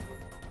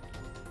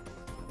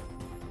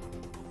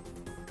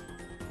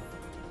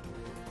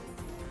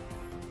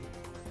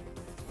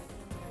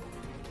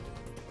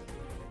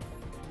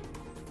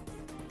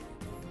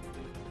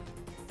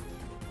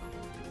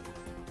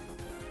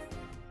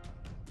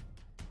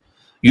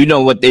You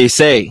know what they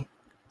say.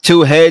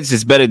 Two heads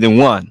is better than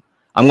one.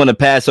 I'm going to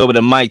pass over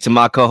the mic to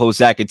my co-host,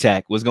 Zach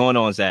Attack. What's going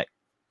on, Zach?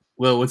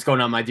 Will, what's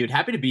going on, my dude?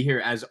 Happy to be here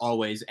as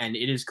always. And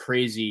it is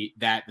crazy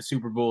that the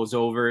Super Bowl is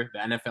over. The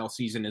NFL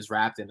season is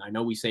wrapped. And I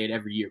know we say it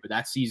every year, but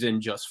that season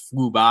just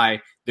flew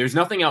by. There's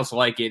nothing else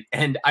like it.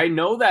 And I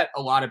know that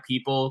a lot of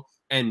people,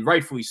 and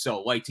rightfully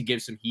so, like to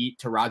give some heat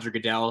to Roger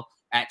Goodell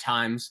at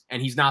times.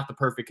 And he's not the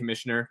perfect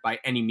commissioner by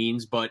any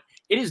means, but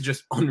it is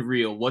just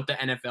unreal what the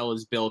NFL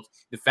has built.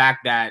 The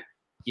fact that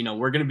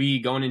we're going to be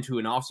going into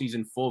an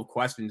offseason full of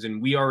questions,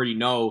 and we already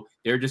know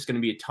there are just going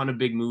to be a ton of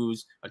big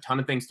moves, a ton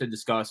of things to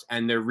discuss,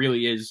 and there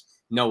really is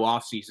no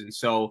offseason.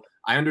 So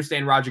I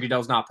understand Roger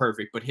Goodell's not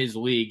perfect, but his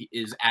league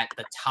is at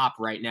the top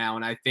right now.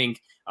 And I think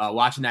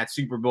watching that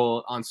Super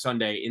Bowl on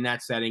Sunday in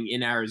that setting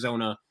in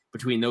Arizona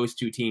between those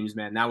two teams,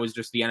 man, that was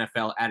just the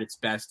NFL at its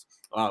best.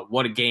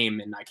 What a game,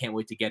 and I can't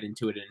wait to get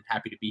into it, and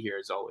happy to be here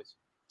as always.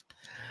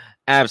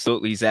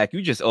 Absolutely, Zach.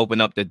 You just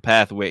open up the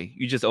pathway.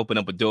 You just open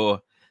up a door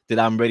that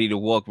I'm ready to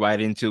walk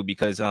right into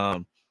because I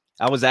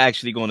was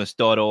actually going to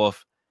start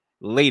off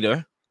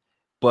later.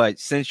 But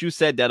since you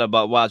said that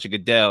about Roger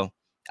Goodell,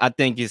 I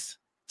think it's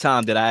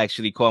time that I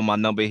actually call my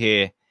number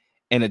here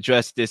and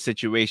address this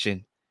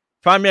situation,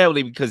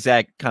 primarily because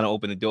Zach kind of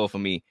opened the door for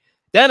me.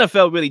 The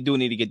NFL really do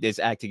need to get this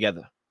act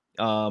together.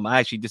 I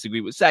actually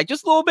disagree with Zach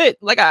just a little bit.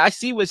 Like I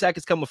see where Zach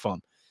is coming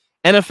from.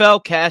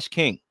 NFL Cash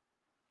King.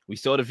 We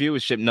saw the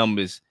viewership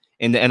numbers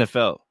in the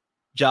NFL.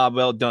 Job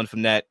well done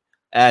from that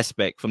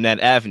aspect, from that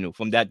avenue,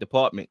 from that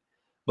department.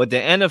 But the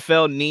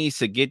NFL needs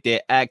to get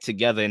their act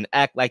together and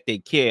act like they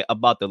care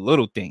about the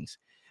little things,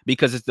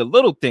 because it's the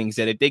little things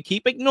that if they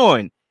keep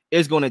ignoring,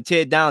 is going to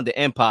tear down the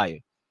empire.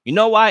 You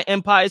know why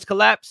empires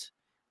collapse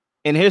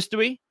in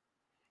history?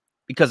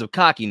 Because of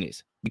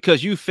cockiness,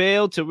 because you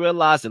failed to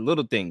realize the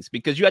little things,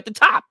 because you're at the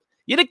top,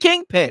 you're the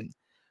kingpin.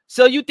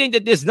 So you think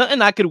that there's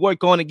nothing I could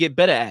work on and get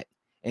better at.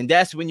 And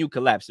that's when you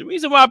collapse. The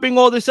reason why I bring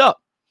all this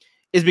up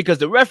is because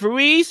the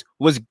referees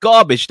was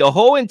garbage the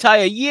whole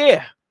entire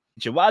year.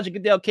 Roger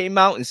Goodell came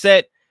out and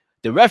said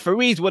the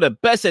referees were the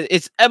best that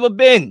it's ever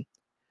been.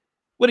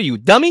 What are you,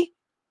 dummy?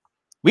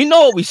 We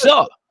know what we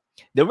saw.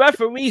 The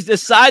referees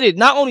decided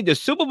not only the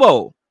Super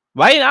Bowl,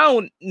 right? I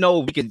don't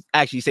know if we can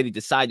actually say they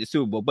decided the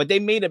Super Bowl, but they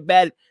made a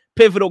bad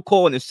pivotal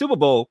call in the Super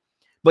Bowl,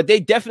 but they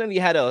definitely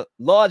had a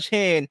large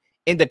hand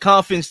in the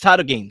conference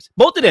title games.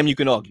 Both of them, you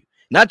can argue.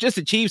 Not just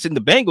the Chiefs and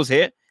the Bengals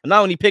here. I'm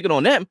not only picking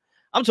on them.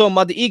 I'm talking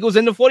about the Eagles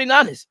and the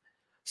 49ers.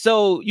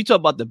 So you talk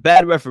about the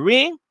bad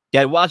refereeing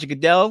that Roger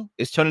Goodell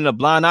is turning a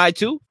blind eye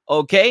to.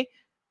 Okay.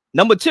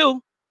 Number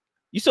two,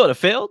 you saw the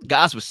field.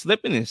 Guys were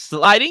slipping and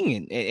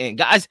sliding. And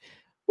guys,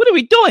 what are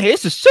we doing here?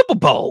 It's the Super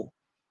Bowl.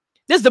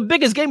 This is the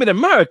biggest game in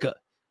America.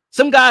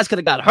 Some guys could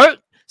have got hurt.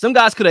 Some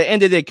guys could have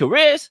ended their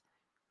careers.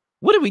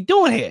 What are we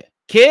doing here?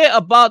 Care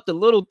about the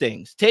little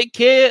things. Take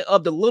care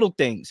of the little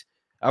things.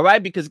 All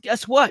right? Because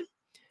guess what? As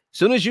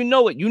soon as you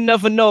know it, you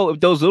never know if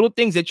those little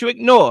things that you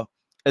ignore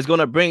is going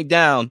to bring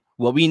down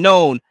what we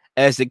know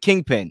as the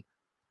kingpin,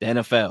 the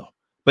NFL.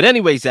 But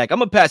anyway, Zach, I'm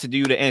going to pass it to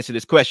you to answer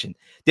this question.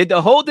 Did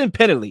the holding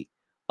penalty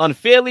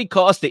unfairly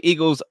cost the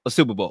Eagles a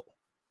Super Bowl?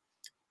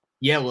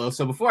 Yeah, well,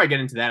 so before I get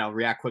into that, I'll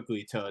react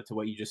quickly to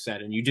what you just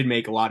said. And you did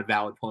make a lot of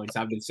valid points.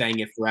 I've been saying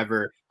it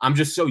forever. I'm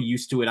just so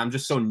used to it. I'm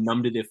just so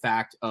numb to the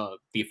fact of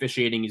the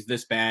officiating is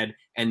this bad.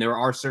 And there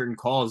are certain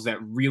calls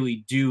that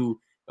really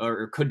do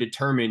or could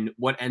determine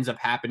what ends up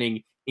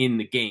happening in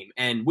the game.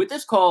 And with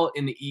this call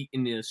in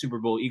the Super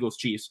Bowl, Eagles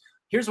Chiefs,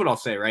 here's what I'll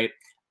say, right?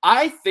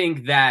 I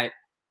think that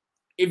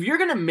if you're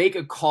going to make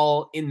a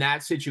call in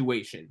that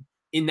situation,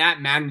 in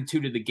that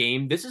magnitude of the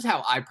game, this is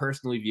how I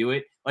personally view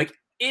it. Like,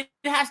 it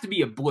has to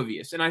be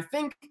oblivious. And I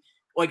think,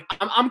 like,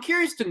 I'm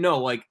curious to know,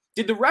 like,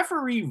 did the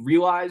referee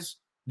realize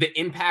the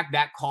impact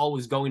that call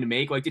was going to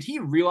make? Like, did he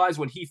realize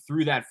when he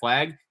threw that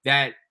flag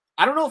that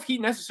I don't know if he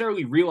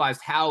necessarily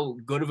realized how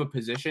good of a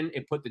position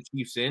it put the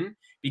Chiefs in,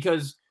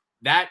 because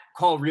that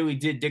call really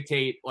did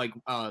dictate, like,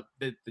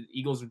 the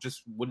Eagles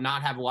would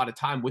not have a lot of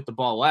time with the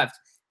ball left.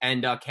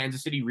 And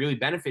Kansas City really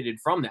benefited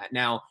from that.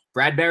 Now,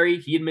 Bradbury,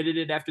 he admitted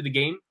it after the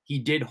game. He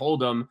did hold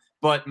them.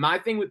 But my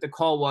thing with the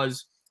call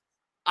was,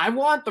 I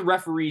want the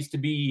referees to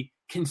be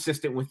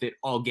consistent with it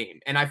all game.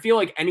 And I feel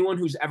like anyone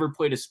who's ever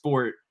played a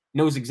sport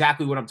knows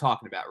exactly what I'm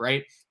talking about,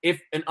 right? If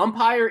an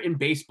umpire in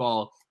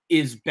baseball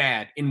is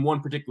bad in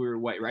one particular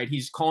way, right?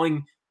 He's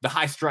calling the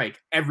high strike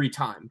every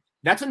time.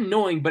 That's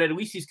annoying, but at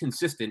least he's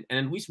consistent,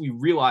 and at least we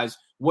realize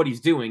what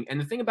he's doing.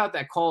 And the thing about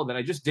that call that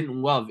I just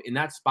didn't love in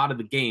that spot of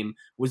the game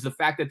was the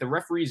fact that the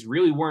referees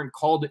really weren't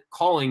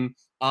calling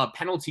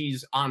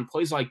penalties on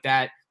plays like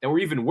that were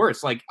even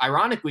worse. Like,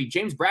 ironically,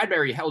 James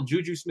Bradbury held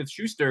Juju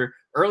Smith-Schuster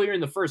earlier in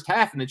the first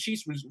half, and the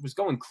Chiefs was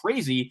going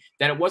crazy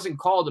that it wasn't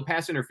called a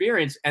pass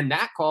interference, and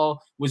that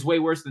call was way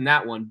worse than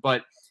that one.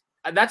 But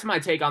that's my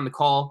take on the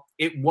call.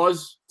 It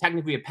was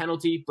technically a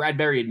penalty.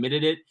 Bradbury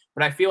admitted it.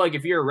 But I feel like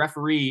if you're a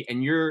referee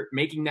and you're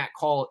making that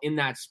call in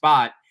that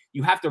spot,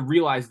 you have to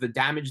realize the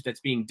damage that's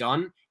being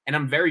done. And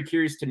I'm very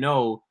curious to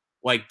know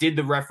Like, did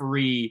the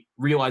referee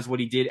realize what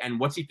he did, and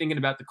what's he thinking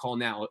about the call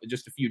now,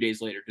 just a few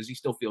days later? Does he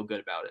still feel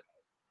good about it?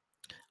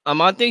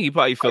 I think he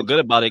probably felt good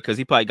about it because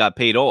he probably got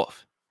paid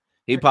off.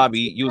 He probably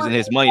using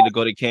his money to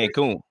go to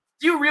Cancun.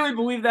 Do you really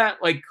believe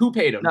that? Like, who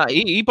paid him? Nah,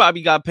 he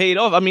probably got paid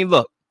off. I mean,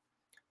 look,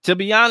 to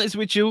be honest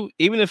with you,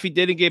 even if he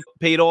didn't get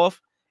paid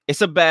off,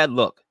 it's a bad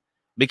look.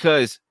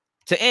 Because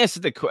to answer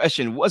the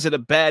question, was it a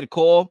bad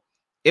call?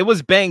 It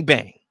was bang,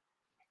 bang.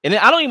 And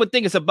I don't even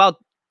think it's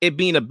about it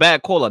being a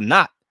bad call or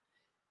not.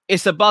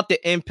 It's about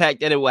the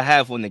impact that it will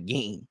have on the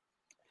game.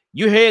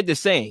 You heard the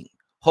saying,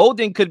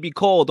 holding could be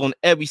called on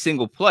every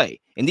single play.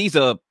 And these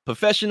are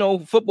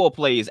professional football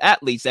players,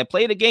 athletes that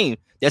play the game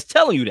that's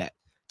telling you that.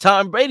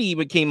 Tom Brady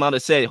even came out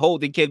and said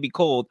holding can be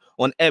called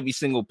on every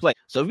single play.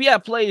 So if you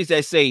have players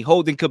that say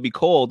holding could be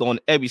called on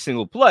every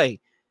single play,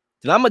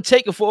 then I'm going to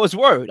take it for his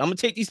word. I'm going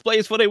to take these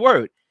players for their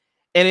word.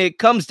 And it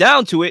comes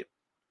down to it.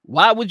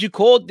 Why would you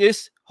call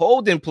this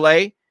holding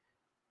play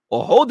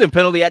or holding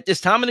penalty at this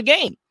time in the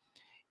game?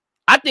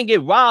 I think it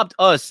robbed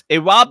us. It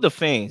robbed the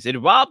fans. It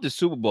robbed the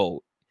Super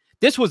Bowl.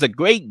 This was a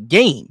great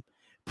game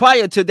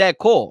prior to that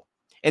call.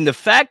 And the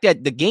fact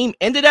that the game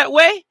ended that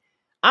way,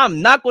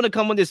 I'm not going to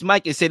come on this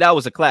mic and say that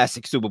was a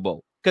classic Super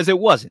Bowl because it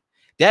wasn't.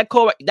 That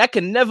call, that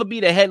can never be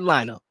the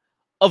headliner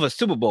of a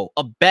Super Bowl,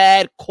 a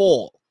bad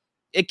call.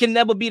 It can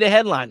never be the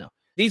headliner.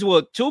 These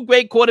were two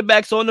great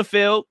quarterbacks on the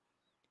field,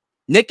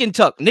 nick and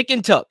tuck.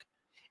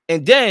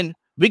 And then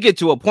we get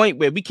to a point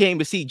where we came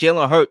to see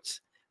Jalen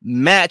Hurts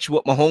match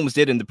what Mahomes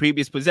did in the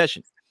previous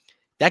possession.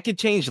 That could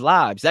change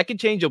lives. That could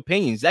change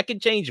opinions. That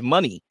could change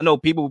money. I know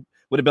people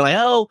would have been like,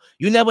 oh,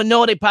 you never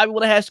know. They probably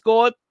would have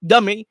scored.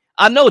 Dummy.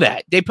 I know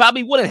that. They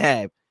probably wouldn't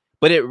have.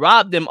 But it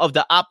robbed them of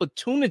the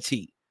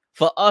opportunity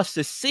for us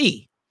to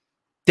see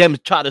them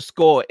try to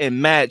score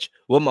and match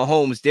what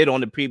Mahomes did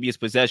on the previous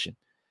possession.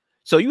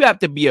 So you have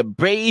to be a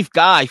brave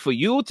guy for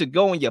you to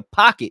go in your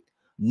pocket,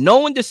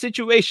 knowing the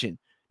situation,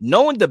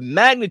 knowing the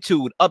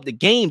magnitude of the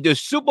game, the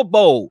Super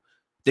Bowl,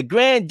 the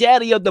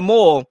granddaddy of them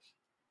all,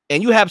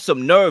 and you have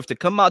some nerve to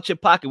come out your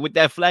pocket with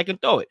that flag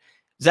and throw it.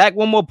 Zach,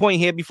 one more point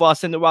here before I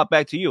send the rock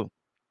back to you.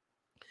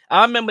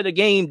 I remember the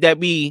game that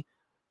we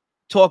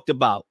talked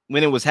about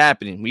when it was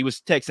happening. We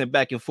was texting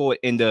back and forth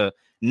in the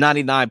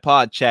 99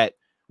 pod chat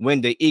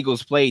when the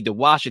Eagles played the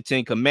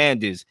Washington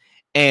Commanders,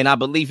 and I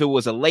believe it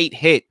was a late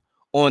hit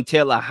on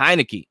Taylor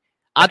Heineke.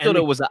 I thought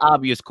it was an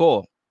obvious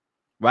call,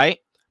 right,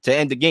 to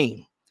end the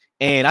game.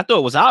 And I thought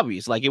it was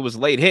obvious, like it was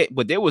late hit,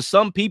 but there was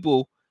some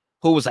people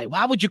who was like,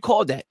 why would you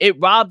call that? It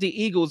robbed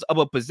the Eagles of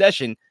a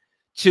possession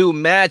to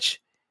match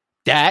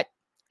that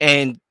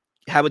and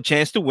have a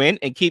chance to win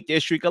and keep their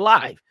streak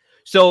alive.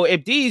 So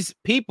if these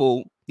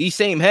people, these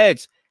same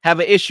heads, have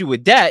an issue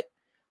with that,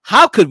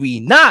 how could we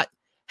not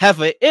have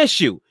an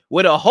issue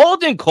with a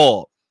holding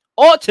call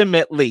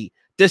ultimately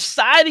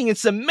deciding and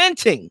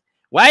cementing,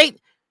 right,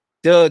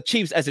 the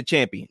Chiefs as the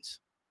champions?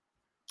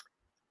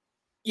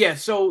 Yeah,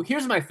 so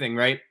here's my thing,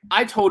 right?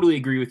 I totally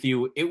agree with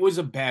you. It was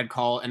a bad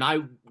call, and I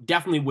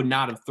definitely would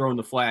not have thrown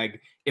the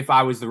flag if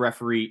I was the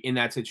referee in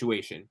that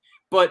situation.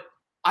 But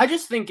I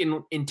just think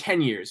in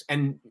 10 years,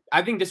 and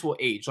I think this will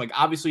age, like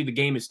obviously the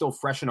game is still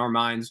fresh in our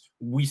minds.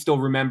 We still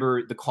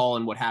remember the call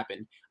and what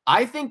happened.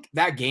 I think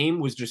that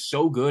game was just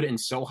so good and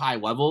so high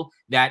level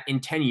that in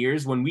 10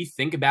 years, when we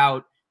think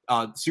about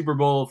Super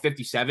Bowl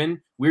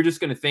 57, we're just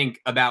going to think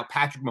about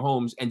Patrick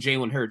Mahomes and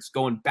Jalen Hurts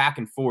going back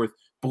and forth,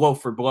 blow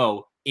for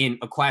blow in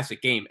a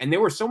classic game. And there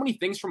were so many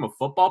things from a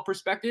football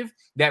perspective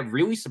that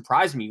really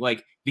surprised me.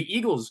 Like the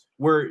Eagles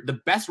were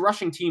the best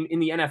rushing team in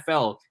the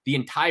NFL the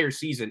entire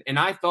season. And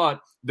I thought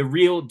the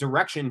real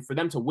direction for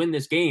them to win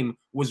this game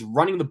was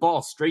running the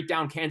ball straight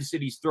down Kansas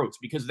City's throats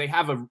because they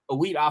have an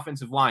elite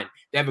offensive line.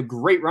 They have a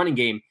great running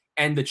game,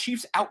 and the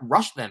Chiefs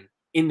outrushed them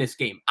in this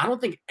game. I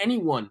don't think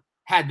anyone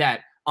had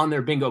that on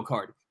their bingo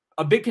card.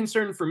 A big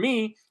concern for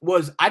me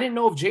was I didn't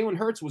know if Jalen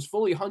Hurts was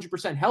fully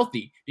 100%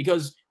 healthy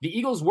because the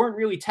Eagles weren't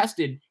really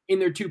tested in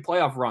their two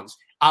playoff runs.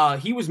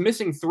 He was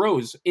missing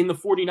throws in the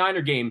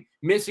 49er game,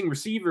 missing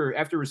receiver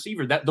after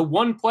receiver. That the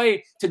one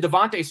play to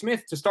Devontae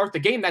Smith to start the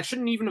game, that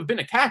shouldn't even have been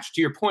a catch,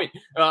 to your point,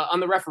 on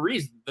the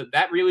referees.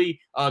 That really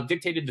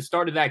dictated the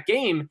start of that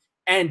game.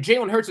 And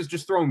Jalen Hurts is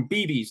just throwing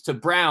BBs to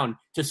Brown,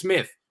 to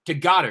Smith, to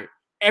Goddard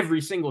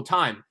every single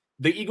time.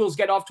 The Eagles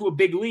get off to a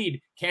big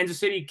lead. Kansas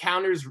City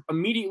counters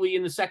immediately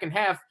in the second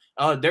half.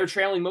 They're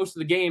trailing most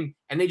of the game,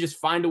 and they just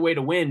find a way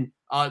to win.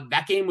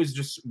 That game was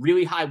just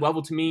really high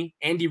level to me.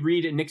 Andy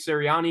Reid and Nick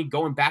Sirianni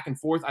going back and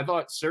forth. I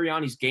thought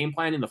Sirianni's game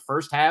plan in the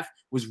first half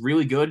was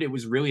really good. It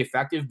was really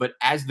effective. But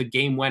as the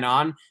game went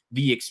on,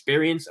 the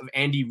experience of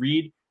Andy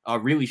Reid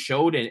really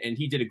showed, and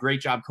he did a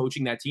great job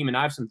coaching that team. And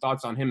I have some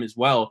thoughts on him as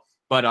well.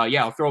 But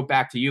yeah, I'll throw it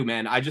back to you,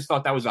 man. I just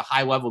thought that was a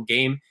high-level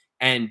game,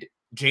 and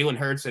Jalen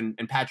Hurts and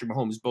Patrick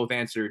Mahomes both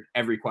answered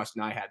every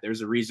question I had.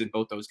 There's a reason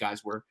both those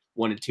guys were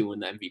 1 and 2 in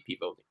the MVP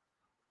voting.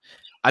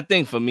 I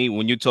think for me,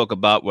 when you talk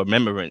about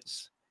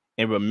remembrance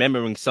and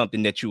remembering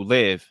something that you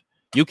live,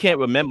 you can't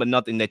remember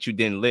nothing that you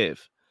didn't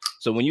live.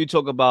 So when you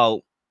talk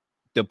about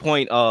the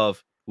point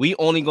of we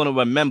only going to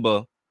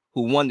remember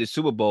who won the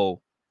Super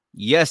Bowl,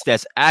 Yes,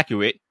 that's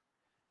accurate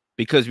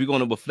because we're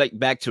going to reflect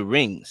back to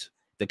rings,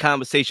 the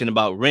conversation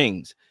about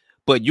rings.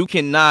 But you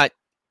cannot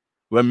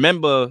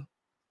remember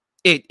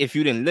it if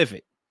you didn't live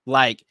it.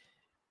 Like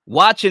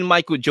watching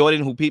Michael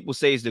Jordan, who people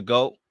say is the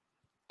GOAT,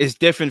 is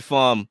different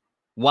from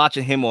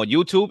watching him on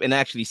YouTube and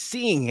actually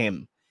seeing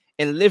him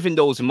and living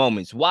those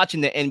moments,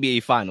 watching the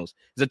NBA Finals.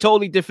 It's a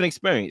totally different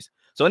experience.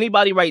 So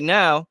anybody right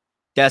now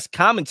that's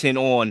commenting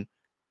on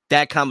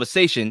that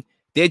conversation,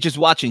 they're just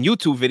watching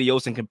YouTube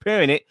videos and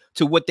comparing it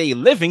to what they're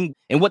living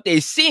and what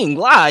they're seeing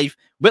live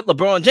with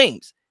LeBron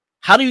James.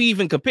 How do you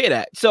even compare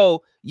that?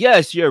 So,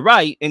 yes, you're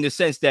right in the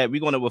sense that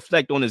we're going to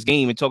reflect on this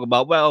game and talk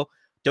about, well,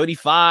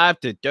 35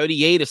 to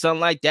 38 or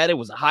something like that. It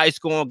was a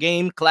high-scoring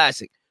game,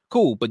 classic.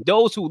 Cool. But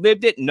those who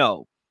lived it,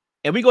 no.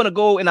 And we're going to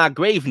go in our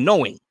grave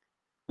knowing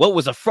what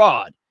was a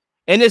fraud.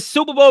 And this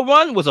Super Bowl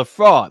run was a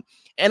fraud.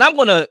 And I'm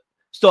going to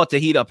start to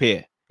heat up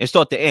here and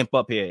start to amp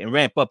up here and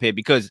ramp up here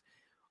because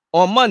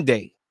on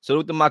Monday,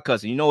 salute to my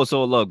cousin. You know it's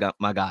all love,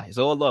 my guy. It's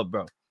all love,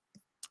 bro.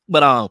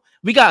 But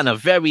we got in a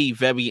very,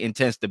 very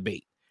intense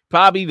debate.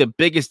 Probably the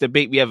biggest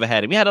debate we ever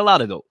had. And we had a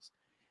lot of those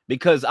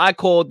because I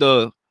called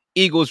the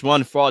Eagles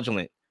run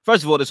fraudulent.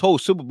 First of all, this whole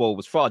Super Bowl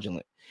was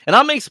fraudulent. And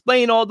I'm going to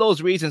explain all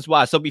those reasons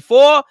why. So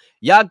before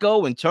y'all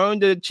go and turn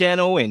the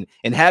channel and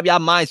have y'all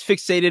minds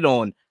fixated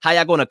on how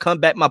y'all going to come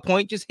back my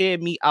point, just hear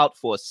me out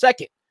for a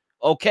second,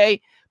 okay?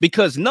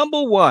 Because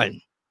number one,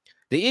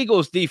 the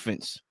Eagles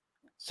defense,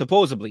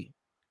 supposedly,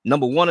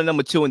 number one and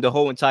number two in the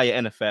whole entire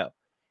NFL.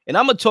 And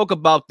I'm going to talk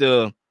about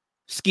the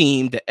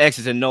scheme, the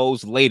X's and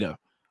O's later.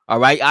 All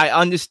right. I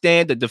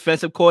understand the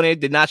defensive coordinator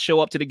did not show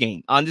up to the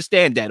game. I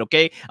understand that.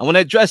 Okay. I want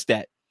to address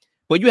that.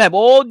 But you have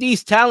all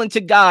these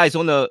talented guys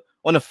on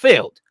the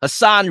field.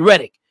 Hassan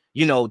Reddick,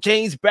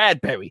 James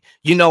Bradbury,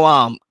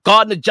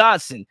 Gardner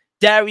Johnson,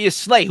 Darius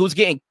Slay, who's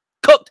getting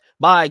cooked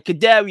by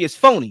Kadarius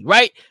Phoney,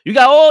 right? You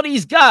got all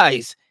these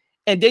guys,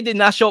 and they did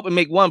not show up and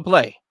make one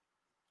play.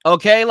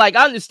 Okay. Like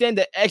I understand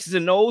that X's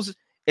and O's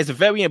is a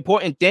very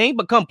important thing,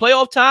 but come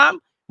playoff time,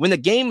 when the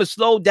game is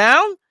slowed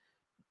down,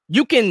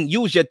 you can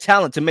use your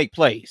talent to make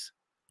plays,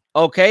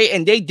 okay?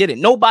 And they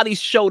didn't. Nobody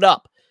showed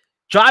up.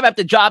 Drive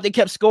after drive, they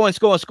kept scoring.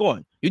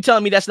 You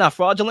telling me that's not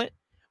fraudulent?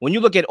 When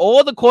you look at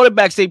all the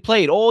quarterbacks they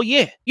played all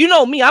year, you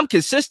know me, I'm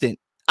consistent.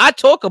 I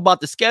talk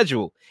about the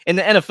schedule and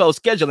the NFL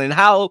schedule and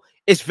how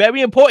it's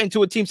very important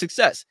to a team's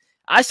success.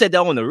 I said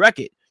that on the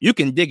record. You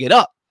can dig it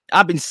up.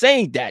 I've been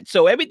saying that.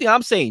 So everything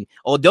I'm saying,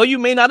 although you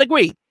may not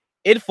agree,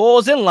 it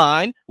falls in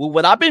line with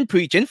what I've been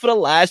preaching for the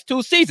last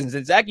 2 seasons.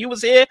 And Zach, you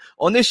was here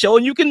on this show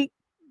and you can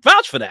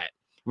vouch for that,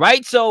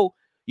 right? So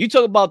you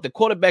talk about the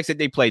quarterbacks that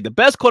they played. The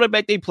best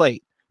quarterback they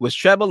played was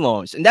Trevor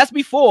Lawrence. And that's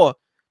before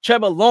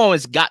Trevor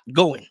Lawrence got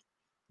going.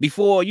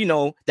 Before,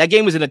 that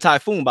game was in a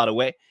typhoon, by the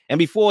way. And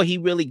before he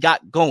really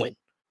got going.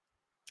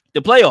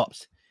 The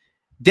playoffs.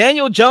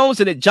 Daniel Jones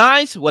and the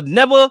Giants were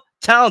never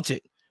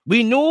talented.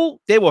 We knew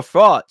they were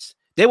frauds.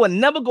 They were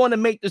never going to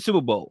make the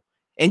Super Bowl.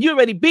 And you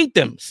already beat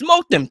them,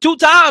 smoked them 2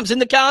 times in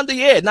the calendar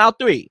year, now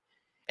 3.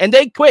 And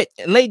they quit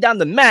and laid down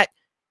the mat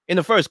in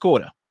the first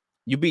quarter.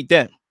 You beat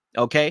them,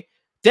 okay?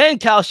 Then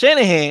Kyle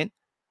Shanahan,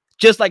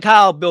 just like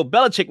how Bill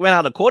Belichick ran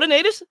out of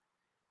coordinators,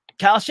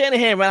 Kyle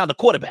Shanahan ran out of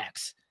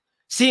quarterbacks.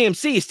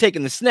 CMC is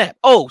taking the snap.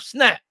 Oh,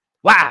 snap.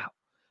 Wow.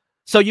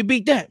 So you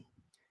beat them.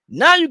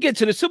 Now you get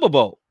to the Super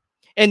Bowl.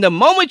 And the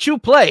moment you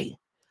play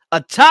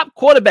a top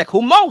quarterback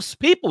who most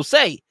people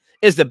say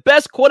is the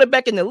best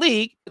quarterback in the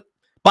league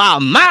by a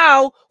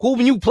mile, who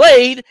when you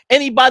played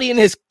anybody in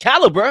his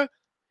caliber,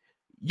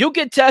 you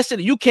get tested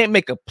and you can't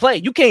make a play.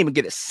 You can't even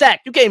get a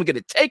sack. You can't even get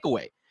a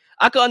takeaway.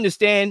 I can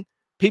understand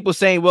people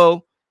saying,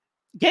 well,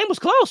 game was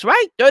close,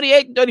 right?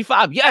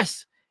 38-35.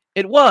 Yes,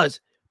 it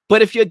was.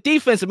 But if your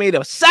defense made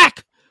a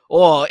sack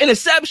or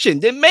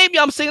interception, then maybe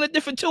I'm singing a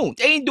different tune.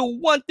 They ain't do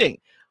one thing.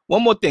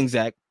 One more thing,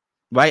 Zach,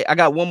 right? I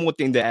got one more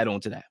thing to add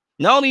on to that.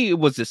 Not only it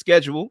was the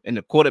schedule and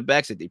the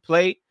quarterbacks that they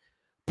played,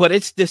 but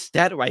it's this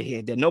stat right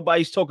here that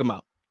nobody's talking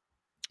about.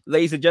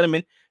 Ladies and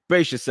gentlemen,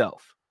 brace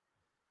yourself.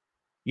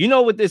 You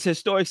know what this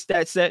historic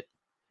stat said?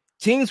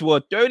 Teams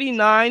were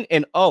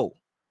 39-0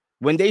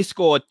 when they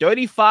scored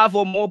 35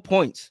 or more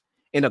points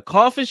in a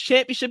conference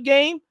championship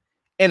game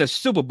and a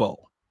Super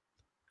Bowl.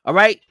 All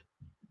right?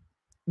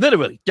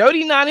 Literally,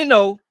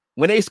 39-0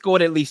 when they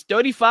scored at least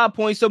 35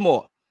 points or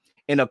more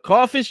in a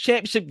conference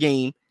championship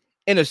game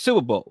and a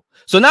Super Bowl.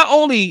 So not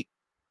only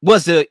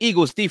was the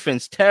Eagles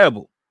defense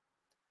terrible,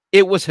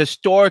 it was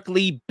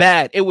historically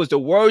bad. It was the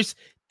worst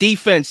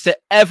defense to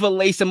ever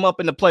lace them up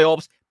in the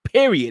playoffs,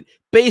 period,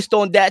 based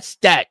on that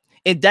stat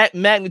and that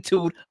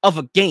magnitude of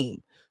a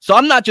game. So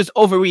I'm not just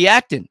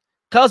overreacting.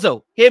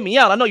 Cuzzo, hear me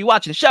out. I know you're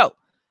watching the show.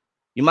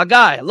 You're my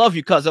guy. I love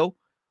you, Cuzzo.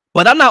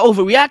 But I'm not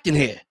overreacting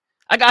here.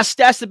 I got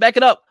stats to back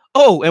it up.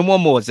 Oh, and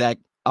one more, Zach.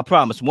 I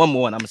promise. One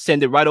more, and I'm going to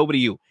send it right over to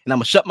you. And I'm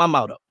going to shut my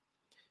mouth up.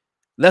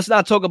 Let's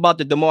not talk about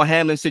the Damar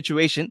Hamlin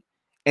situation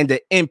and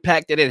the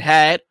impact that it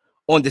had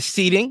on the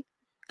seeding.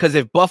 Because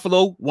if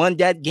Buffalo won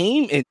that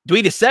game in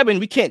 3-7,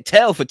 we can't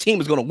tell if a team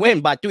was going to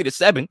win by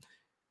 3-7.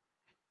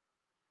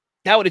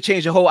 that would have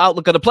changed the whole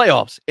outlook of the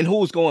playoffs and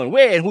who's going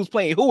where and who's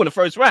playing who in the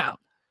first round.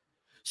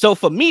 So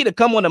for me to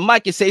come on the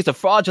mic and say it's a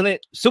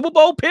fraudulent Super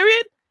Bowl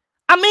period,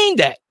 I mean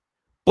that.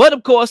 But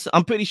of course,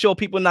 I'm pretty sure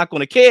people are not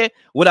going to care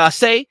what I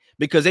say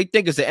because they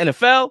think it's the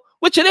NFL,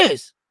 which it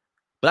is.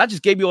 But I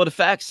just gave you all the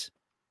facts,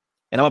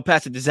 and I'm going to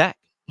pass it to Zach.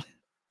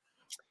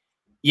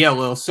 Yeah,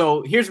 Lil.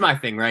 So here's my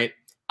thing, right?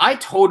 I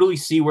totally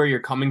see where you're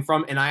coming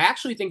from, and I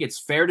actually think it's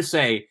fair to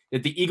say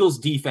that the Eagles'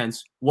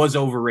 defense was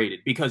overrated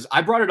because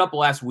I brought it up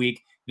last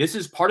week. This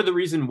is part of the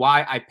reason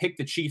why I picked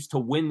the Chiefs to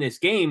win this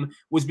game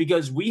was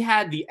because we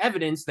had the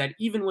evidence that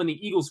even when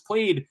the Eagles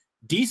played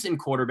decent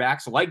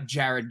quarterbacks like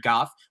Jared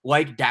Goff,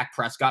 like Dak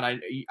Prescott,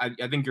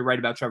 I think you're right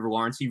about Trevor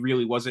Lawrence. He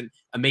really wasn't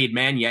a made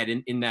man yet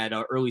in that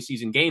early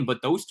season game,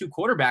 but those two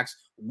quarterbacks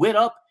lit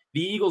up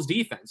the Eagles'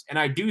 defense. And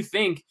I do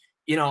think,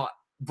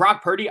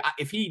 Brock Purdy,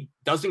 if he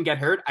doesn't get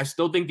hurt, I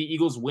still think the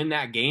Eagles win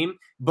that game.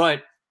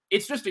 But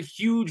it's just a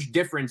huge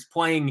difference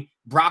playing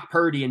Brock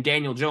Purdy and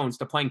Daniel Jones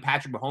to playing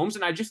Patrick Mahomes.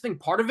 And I just think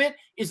part of it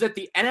is that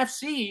the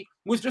NFC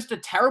was just a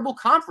terrible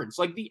conference.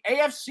 Like the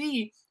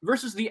AFC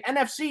versus the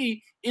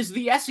NFC is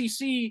the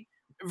SEC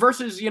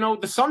versus,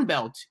 the Sun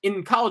Belt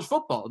in college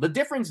football. The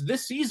difference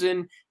this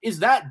season is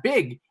that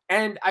big.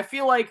 And I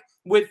feel like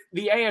with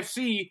the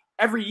AFC,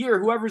 every year,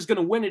 whoever's going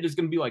to win it is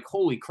going to be like,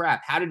 holy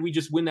crap, how did we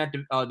just win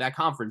that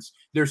conference?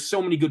 There's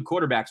so many good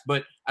quarterbacks.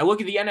 But I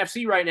look at the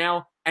NFC right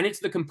now, and it's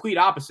the complete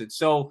opposite.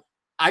 So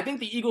I think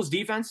the Eagles'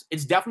 defense,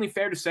 it's definitely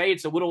fair to say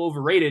it's a little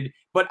overrated.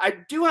 But I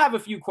do have a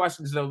few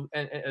questions, though,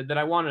 that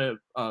I want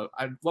to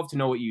I'd love to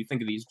know what you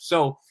think of these.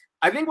 So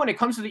I think when it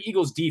comes to the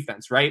Eagles'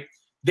 defense, right,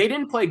 they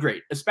didn't play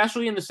great,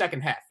 especially in the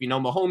second half.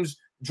 Mahomes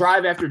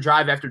drive after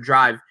drive after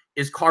drive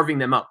is carving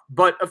them up.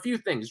 But a few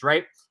things,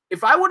 right?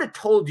 If I would have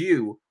told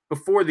you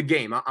before the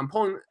game, I'm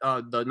pulling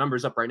the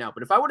numbers up right now,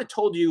 but if I would have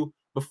told you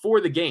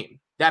before the game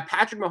that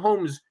Patrick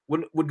Mahomes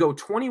would go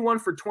 21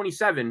 for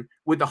 27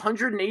 with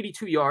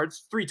 182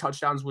 yards, 3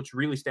 touchdowns, which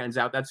really stands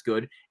out, that's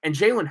good, and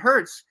Jalen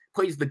Hurts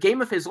plays the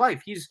game of his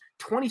life. He's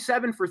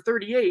 27 for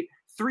 38,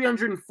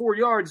 304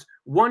 yards,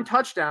 1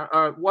 touchdown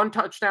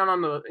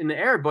in the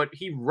air, but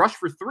he rushed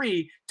for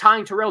 3,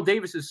 tying Terrell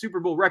Davis's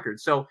Super Bowl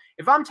record. So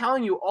if I'm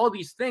telling you all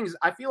these things,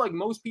 I feel like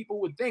most people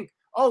would think,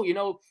 oh,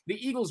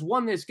 the Eagles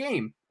won this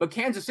game, but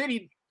Kansas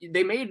City,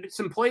 they made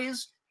some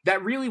plays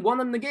that really won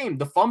them the game.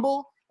 The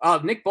fumble,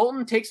 Nick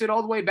Bolton takes it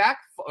all the way back.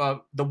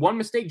 The one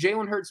mistake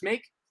Jalen Hurts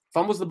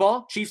fumbles the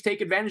ball. Chiefs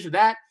take advantage of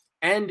that.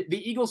 And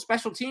the Eagles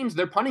special teams,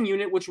 their punting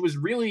unit, which was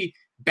really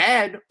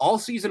bad all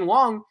season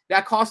long,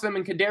 that cost them,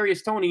 and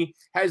Kadarius Toney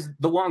has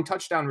the long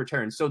touchdown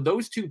return. So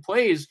those two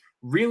plays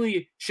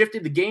really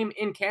shifted the game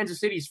in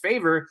Kansas City's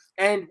favor.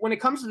 And when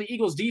it comes to the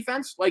Eagles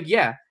defense,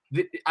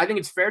 I think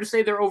it's fair to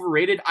say they're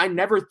overrated. I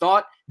never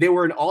thought they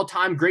were an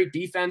all-time great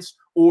defense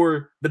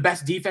or the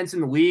best defense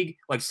in the league.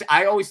 Like,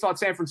 I always thought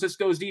San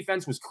Francisco's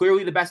defense was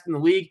clearly the best in the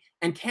league,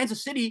 and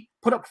Kansas City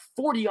put up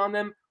 40 on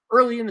them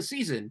early in the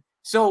season.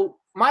 So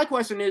my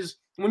question is,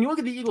 when you look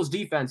at the Eagles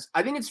defense,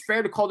 I think it's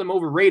fair to call them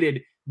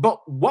overrated, but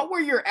what were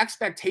your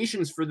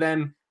expectations for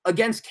them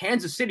against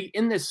Kansas City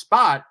in this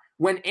spot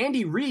when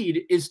Andy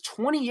Reid is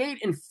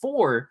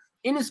 28-4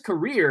 in his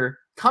career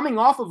coming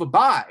off of a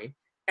bye?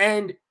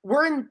 And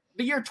we're in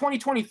the year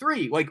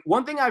 2023. Like,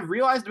 one thing I've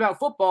realized about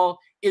football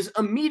is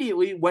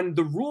immediately when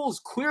the rules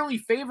clearly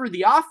favor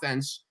the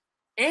offense,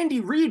 Andy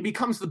Reid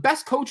becomes the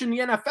best coach in the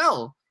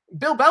NFL.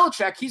 Bill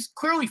Belichick, he's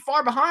clearly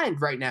far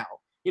behind right now.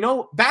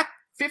 Back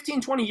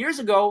 15, 20 years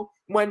ago,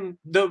 when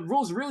the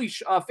rules really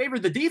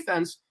favored the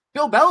defense,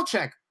 Bill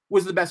Belichick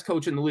was the best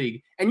coach in the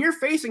league. And you're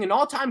facing an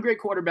all-time great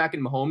quarterback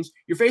in Mahomes.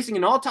 You're facing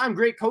an all-time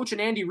great coach in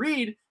Andy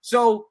Reid.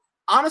 So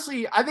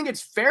honestly, I think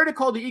it's fair to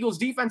call the Eagles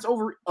defense a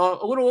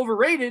little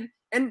overrated,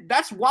 and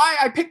that's why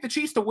I picked the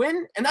Chiefs to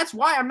win, and that's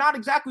why I'm not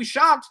exactly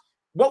shocked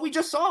what we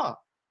just saw.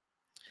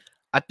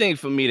 I think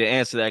for me to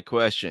answer that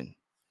question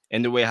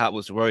and the way how it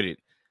was worded,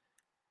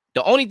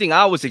 the only thing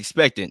I was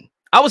expecting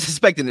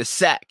a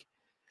sack.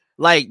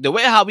 Like, the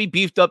way how we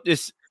beefed up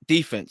this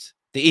defense,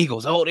 the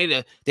Eagles,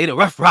 they the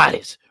Rough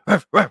Riders.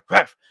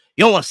 Rough.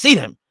 You don't want to see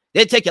them.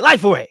 They take your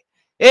life away.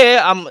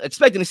 Yeah, I'm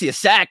expecting to see a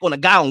sack on a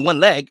guy on one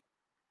leg.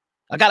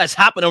 A guy that's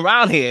hopping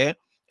around here,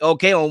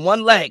 okay, on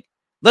one leg,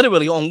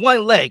 literally on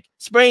one leg,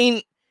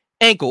 sprained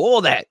ankle,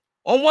 all that,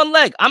 on one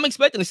leg. I'm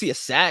expecting to see a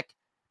sack.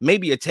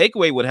 Maybe a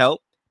takeaway would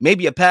help.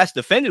 Maybe a pass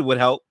defended would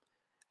help.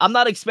 I'm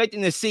not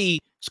expecting to see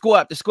score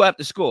after score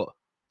after score,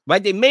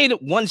 right? They made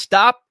one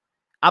stop,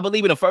 I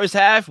believe, in the first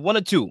half, 1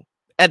 or 2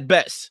 at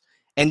best.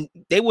 And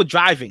they were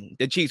driving,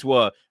 the Chiefs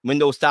were, when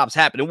those stops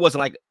happened. It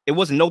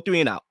wasn't no 3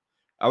 and out,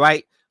 all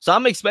right? So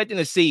I'm expecting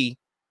to see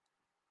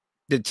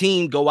the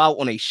team go out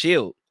on a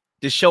shield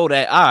to show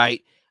that, all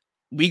right,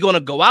 we're going to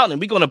go out and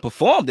we're going to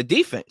perform the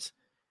defense,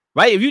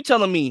 right? If you're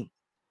telling me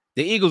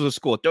the Eagles will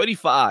score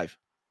 35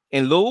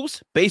 and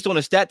lose based on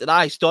the stat that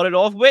I started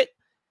off with,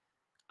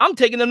 I'm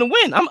taking them to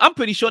win. I'm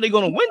pretty sure they're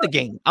going to win the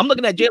game. I'm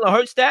looking at Jalen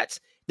Hurts stats.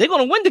 They're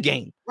going to win the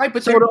game. Right,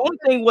 but so the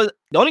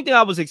only thing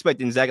I was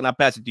expecting, Zach, and I'll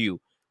pass it to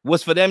you,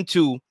 was for them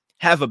to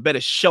have a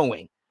better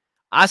showing.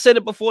 I said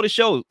it before the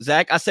show,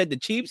 Zach. I said the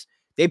Chiefs,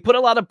 They put a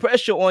lot of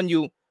pressure on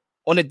you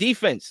on the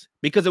defense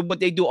because of what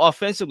they do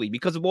offensively,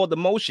 because of all the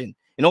motion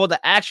and all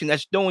the action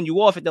that's throwing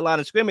you off at the line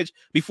of scrimmage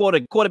before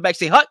the quarterback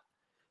say hut.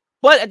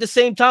 But at the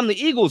same time, the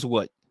Eagles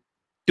would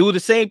do the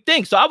same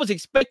thing. So I was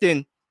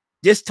expecting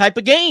this type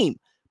of game,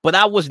 but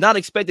I was not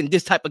expecting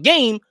this type of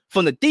game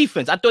from the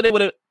defense. I thought they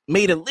would have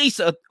made at least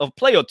a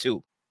play or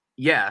two.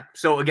 Yeah.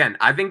 So again,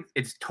 I think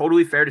it's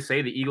totally fair to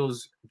say the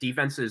Eagles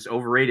defense is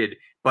overrated.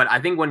 But I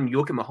think when you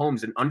look at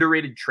Mahomes, an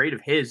underrated trait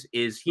of his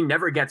is he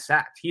never gets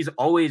sacked. He's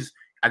always,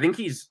 I think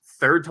he's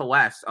third to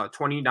last,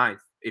 29th,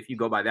 if you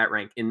go by that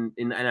rank in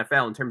the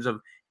NFL in terms of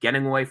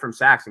getting away from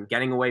sacks and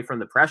getting away from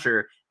the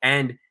pressure.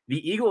 And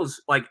the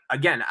Eagles, like,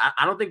 again,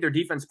 I don't think their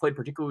defense played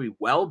particularly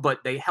well, but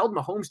they held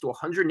Mahomes to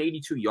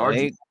 182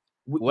 yards.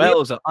 Well, it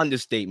was an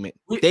understatement.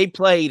 They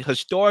played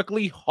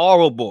historically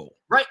horrible.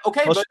 Right.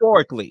 Okay.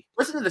 Historically.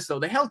 But listen to this, though.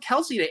 They held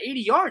Kelce to 80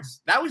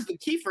 yards. That was the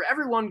key for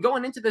everyone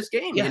going into this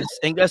game. Yes.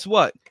 And guess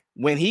what?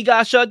 When he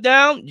got shut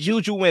down,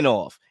 Juju went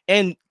off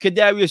and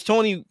Kadarius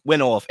Toney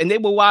went off, and they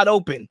were wide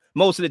open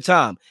most of the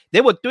time.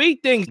 There were 3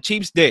 things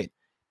Chiefs did.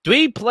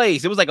 3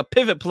 plays. It was like a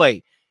pivot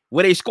play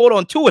where they scored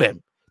on 2 of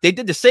them. They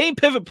did the same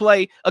pivot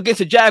play against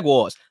the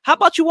Jaguars. How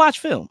about you watch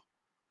film,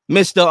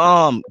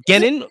 Mr.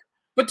 Gannon?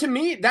 But to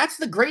me, that's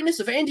the greatness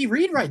of Andy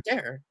Reid right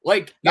there.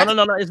 Like, no,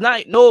 it's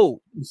not.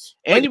 No,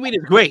 Andy Reid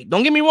is great.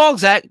 Don't get me wrong,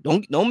 Zach.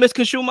 Don't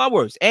misconstrue my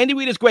words. Andy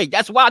Reid is great.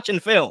 That's watching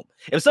film.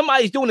 If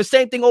somebody's doing the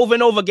same thing over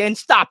and over again,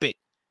 stop it.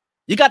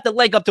 You got the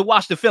leg up to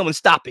watch the film and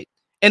stop it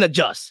and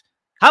adjust.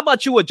 How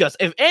about you adjust?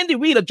 If Andy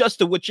Reid adjusts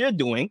to what you're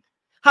doing,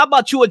 how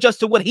about you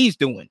adjust to what he's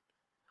doing?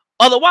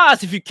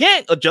 Otherwise, if you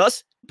can't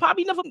adjust, you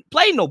probably never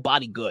played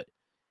nobody good.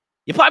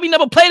 You probably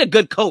never played a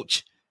good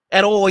coach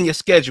at all in your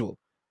schedule,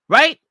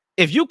 right?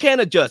 If you can't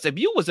adjust, if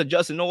you was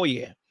adjusting all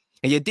year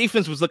and your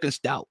defense was looking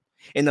stout,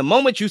 and the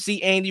moment you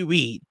see Andy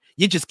Reid,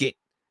 you just get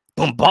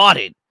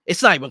bombarded.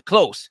 It's not even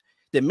close.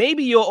 Then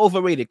maybe you're an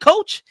overrated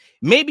coach.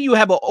 Maybe you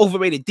have an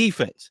overrated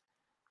defense.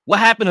 What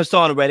happened to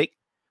Hassan Reddick?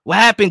 What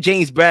happened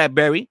James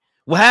Bradbury?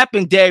 What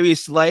happened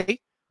Darius Slay?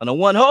 On a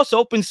one-horse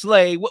open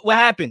sleigh, what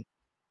happened?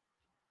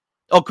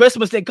 Oh,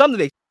 Christmas didn't come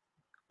today.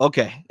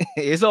 Okay.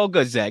 It's all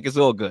good, Zach. It's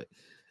all good.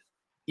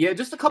 Yeah,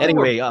 just a couple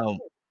anyway, more.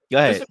 Go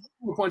ahead. Just a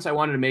couple of points I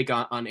wanted to make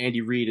on Andy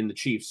Reid and the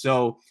Chiefs.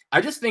 So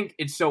I just think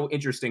it's so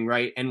interesting,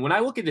 right? And when I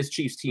look at this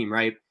Chiefs team,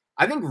 right,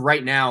 I think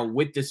right now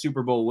with the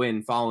Super Bowl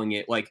win following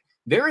it, like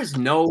there is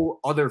no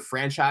other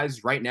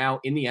franchise right now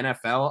in the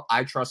NFL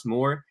I trust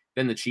more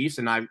than the Chiefs.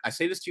 And I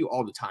say this to you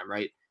all the time,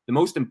 right? The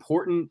most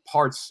important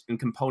parts and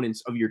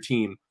components of your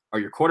team are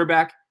your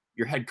quarterback,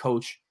 your head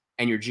coach,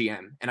 and your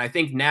GM. And I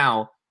think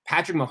now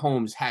Patrick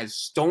Mahomes has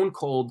stone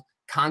cold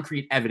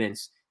concrete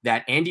evidence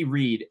that Andy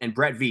Reid and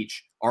Brett Veach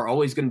are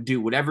always going to do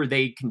whatever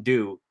they can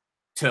do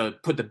to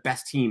put the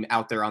best team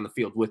out there on the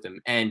field with them.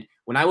 And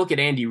when I look at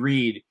Andy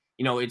Reid,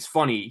 you know, it's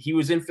funny. He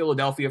was in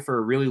Philadelphia for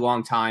a really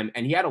long time,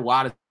 and he had a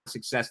lot of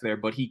success there,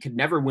 but he could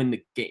never win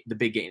the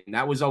big game. And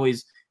that was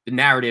always the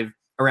narrative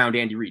around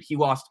Andy Reid. He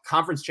lost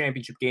conference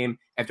championship game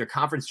after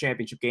conference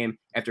championship game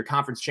after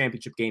conference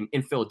championship game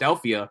in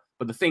Philadelphia.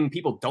 But the thing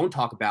people don't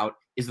talk about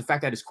is the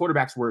fact that his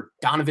quarterbacks were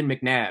Donovan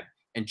McNabb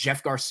and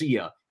Jeff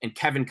Garcia and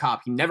Kevin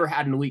Kopp. He never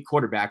had an elite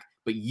quarterback,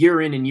 but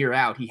year in and year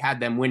out, he had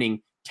them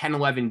winning 10,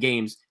 11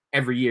 games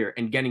every year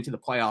and getting to the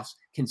playoffs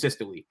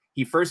consistently.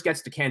 He first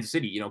gets to Kansas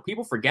City. You know,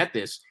 people forget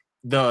this.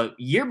 The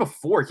year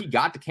before he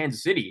got to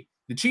Kansas City,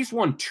 the Chiefs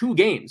won 2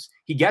 games.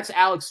 He gets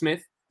Alex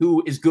Smith,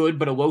 who is good,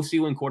 but a low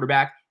ceiling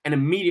quarterback, and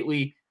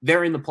immediately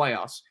they're in the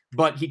playoffs.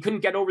 But he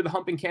couldn't get over the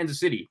hump in Kansas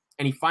City.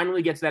 And he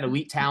finally gets that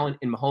elite talent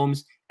in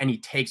Mahomes, and he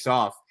takes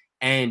off.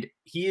 And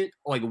he,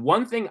 like,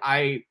 one thing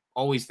I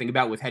always think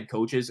about with head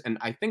coaches, and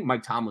I think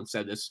Mike Tomlin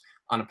said this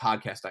on a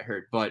podcast I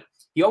heard, but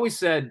he always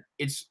said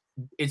it's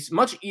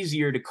much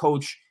easier to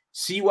coach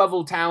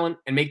C-level talent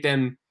and make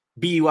them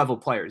B-level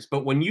players.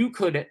 But when you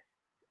could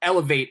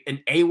elevate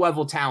an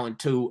A-level talent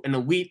to an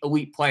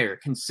elite player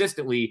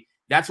consistently,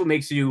 that's what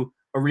makes you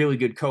a really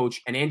good coach.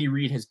 And Andy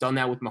Reid has done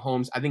that with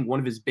Mahomes. I think one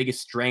of his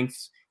biggest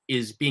strengths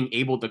is being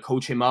able to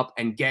coach him up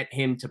and get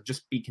him to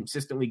just be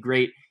consistently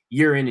great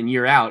year in and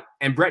year out.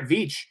 And Brett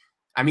Veach,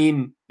 I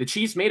mean, the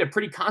Chiefs made a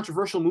pretty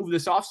controversial move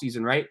this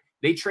offseason, right?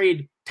 They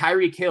trade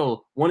Tyreek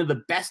Hill, one of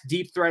the best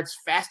deep threats,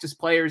 fastest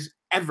players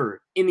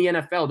ever in the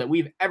NFL that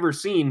we've ever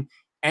seen.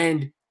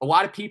 And a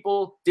lot of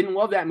people didn't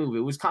love that move.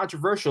 It was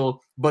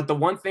controversial. But the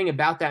one thing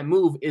about that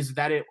move is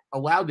that it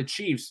allowed the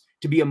Chiefs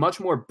to be a much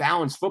more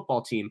balanced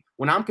football team.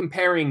 When I'm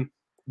comparing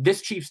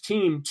this Chiefs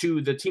team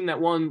to the team that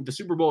won the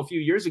Super Bowl a few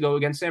years ago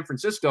against San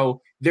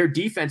Francisco, their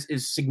defense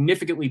is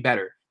significantly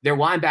better. Their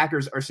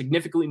linebackers are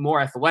significantly more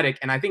athletic.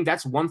 And I think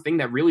that's one thing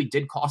that really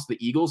did cost the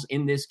Eagles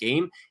in this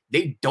game.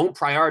 They don't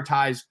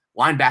prioritize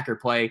linebacker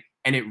play,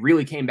 and it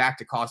really came back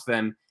to cost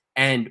them.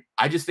 And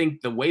I just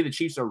think the way the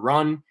Chiefs are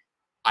run,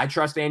 I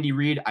trust Andy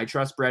Reid. I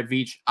trust Brett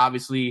Veach.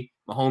 Obviously,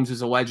 Mahomes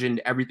is a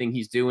legend. Everything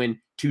he's doing,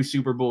 2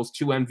 Super Bowls,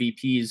 2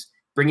 MVPs,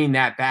 bringing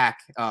that back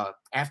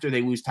after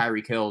they lose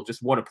Tyreek Hill.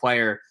 Just what a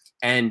player.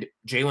 And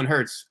Jalen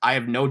Hurts, I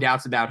have no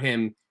doubts about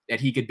him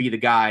that he could be the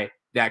guy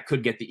that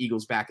could get the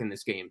Eagles back in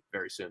this game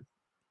very soon.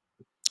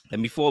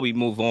 And before we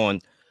move on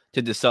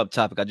to the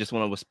subtopic, I just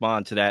want to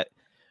respond to that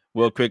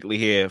real quickly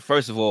here.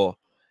 First of all,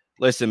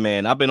 listen,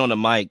 man, I've been on the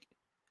mic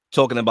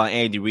talking about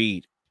Andy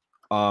Reid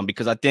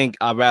because I think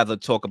I'd rather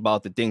talk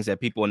about the things that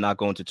people are not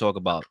going to talk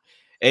about.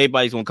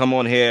 Everybody's going to come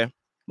on here,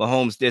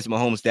 Mahomes this,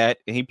 Mahomes that,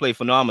 and he played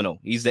phenomenal.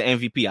 He's the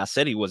MVP. I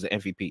said he was the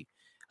MVP. I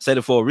said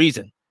it for a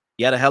reason.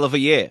 He had a hell of a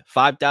year.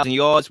 5,000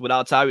 yards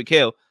without Tyreek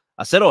Hill.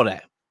 I said all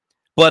that.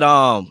 But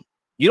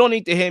you don't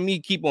need to hear me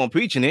keep on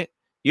preaching it.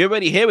 You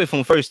already hear it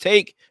from First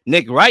Take,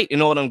 Nick Wright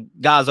and all them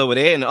guys over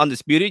there and the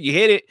Undisputed.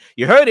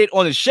 You heard it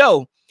on the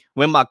show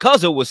when my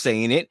cousin was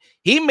saying it.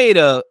 He made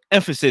a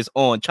emphasis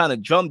on trying to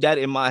drum that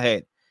in my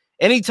head.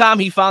 Anytime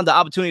he found the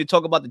opportunity to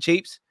talk about the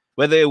Chiefs,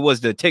 whether it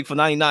was the take for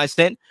 99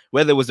 cents,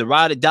 whether it was the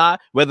ride or die,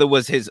 whether it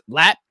was his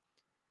lap,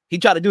 he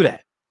tried to do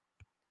that.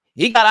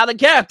 He got out of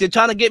character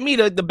trying to get me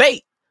to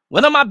debate.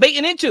 What am I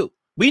baiting into?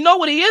 We know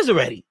what he is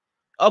already.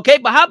 Okay,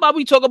 but how about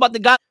we talk about the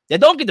guy that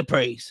don't get the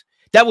praise?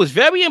 That was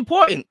very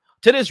important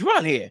to this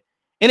run here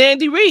in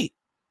Andy Reid.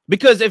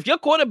 Because if your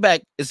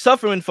quarterback is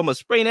suffering from a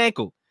sprained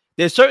ankle,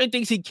 there's certain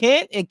things he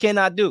can and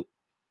cannot do.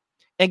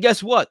 And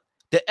guess what?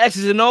 The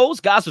X's and O's,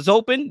 guys was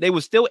open. They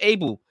were still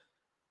able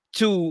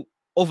to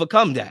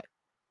overcome that.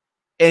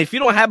 And if you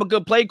don't have a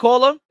good play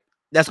caller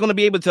that's going to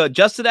be able to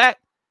adjust to that,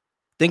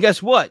 then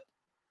guess what?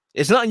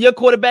 It's nothing your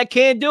quarterback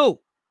can't do.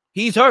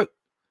 He's hurt.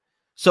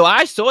 So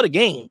I saw the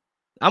game.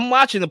 I'm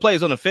watching the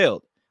players on the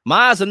field.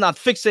 My eyes are not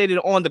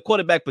fixated on the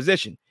quarterback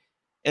position.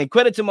 And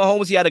credit to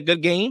Mahomes, he had a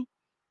good game.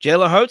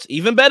 Jalen Hurts,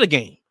 even better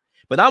game.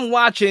 But I'm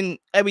watching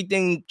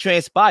everything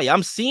transpire.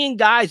 I'm seeing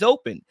guys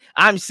open.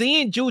 I'm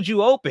seeing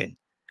Juju open.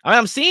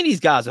 I'm seeing these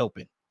guys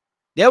open.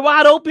 They're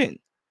wide open.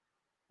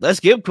 Let's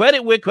give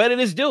credit where credit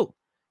is due.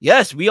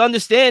 Yes, we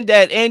understand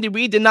that Andy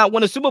Reid did not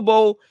win a Super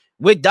Bowl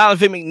with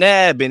Donovan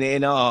McNabb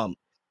and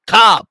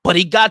Cobb, but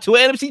he got to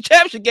an NFC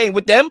Championship game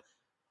with them.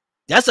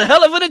 That's a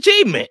hell of an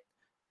achievement.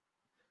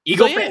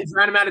 Eagle fans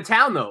ran him out of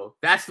town, though.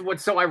 That's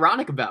what's so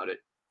ironic about it.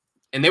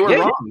 And they were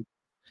wrong.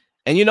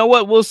 And you know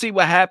what? We'll see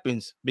what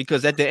happens,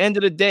 because at the end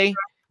of the day,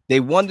 they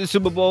won the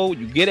Super Bowl.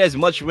 You get as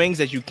much rings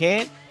as you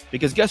can,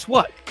 because guess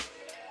what?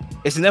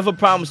 It's never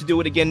promised to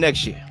do it again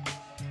next year.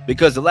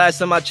 Because the last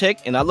time I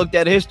checked and I looked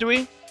at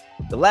history,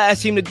 the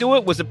last team to do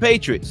it was the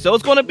Patriots. So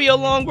it's going to be a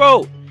long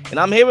road. And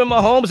I'm hearing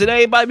Mahomes and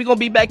everybody, we're going to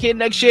be back here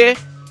next year.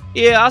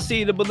 Yeah, I'll see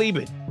you to believe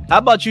it. How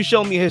about you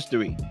show me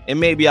history and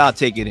maybe I'll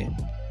take it in.